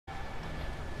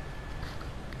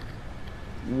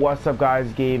What's up,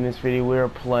 guys? Gabe. In this video we're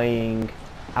playing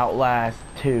Outlast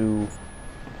 2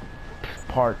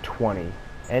 part 20,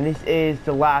 and this is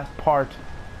the last part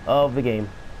of the game.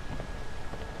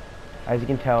 As you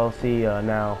can tell, see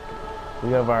now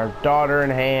we have our daughter in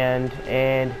hand,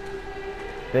 and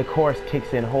the chorus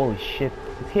kicks in. Holy shit,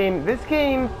 this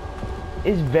game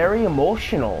is very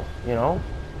emotional, you know.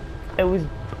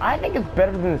 I think it's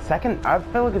better than the second. I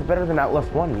feel like it's better than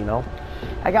Outlast 1, you know.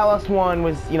 Like Outlast 1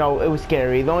 was, you know, it was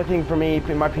scary. The only thing for me,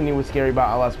 in my opinion, was scary about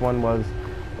Outlast 1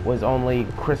 was only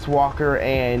Chris Walker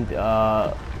and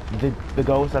the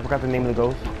ghost. I forgot the name of the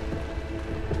ghost.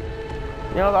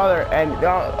 You know, the other and the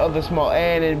other small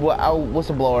and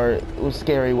whistleblower was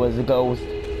scary was the ghost.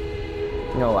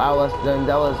 You know, Outlast, then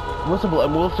that was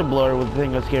whistleblower was the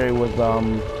thing that was scary was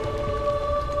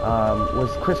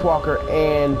Chris Walker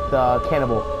and the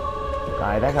cannibal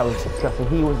guy. That guy was disgusting.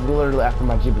 He was literally after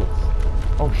my giblets.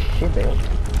 Oh shit, man.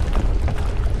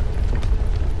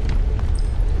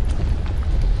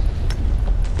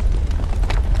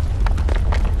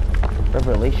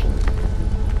 Revelation.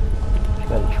 She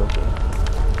got a trophy.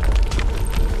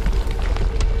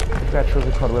 She got a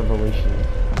trophy called Revelation.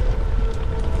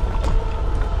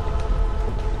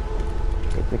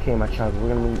 It's okay, my child.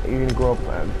 You're gonna grow up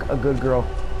a good girl.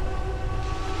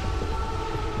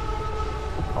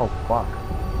 Oh fuck.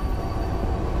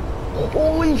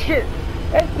 Holy shit!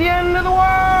 It's the end of the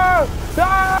world!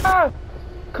 Ah!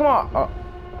 Come on.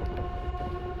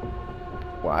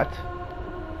 What?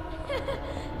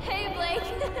 Hey, Blake.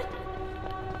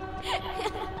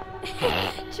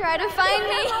 Try to find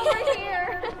me. Over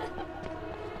here.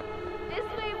 This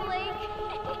way, Blake.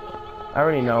 I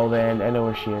already know, man. I know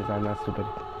where she is. I'm not stupid.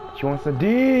 She wants the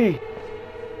D.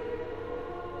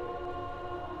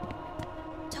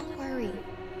 Don't worry.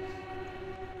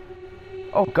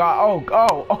 Oh god.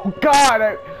 Oh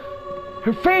god.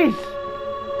 Her face.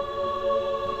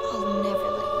 I'll never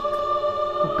let you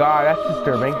go. Oh god, that's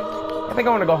disturbing. I think I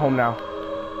want to go home now.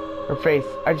 Her face.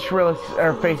 I just realized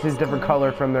her face is a different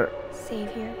color from the...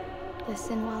 Savior,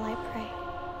 listen while I pray,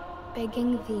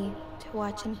 begging thee to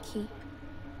watch and keep.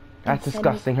 That's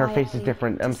disgusting. Her face is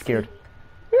different. I'm scared.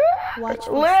 Watch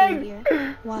me, Savior.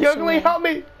 Youngly, help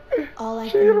me. All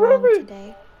I've been wrong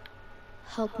today.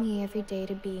 Help me every day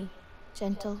to be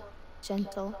gentle,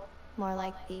 gentle, more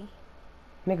like thee.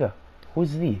 Nigga,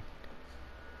 who's thee?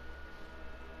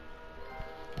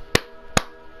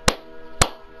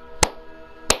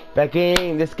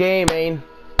 This game, man.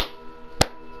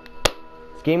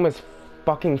 This game was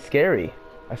fucking scary.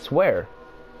 I swear.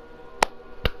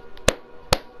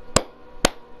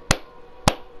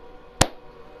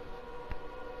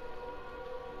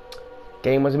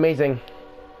 Game was amazing.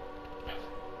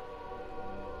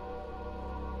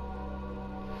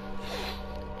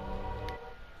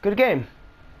 Good game.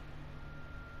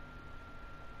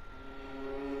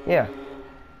 Yeah.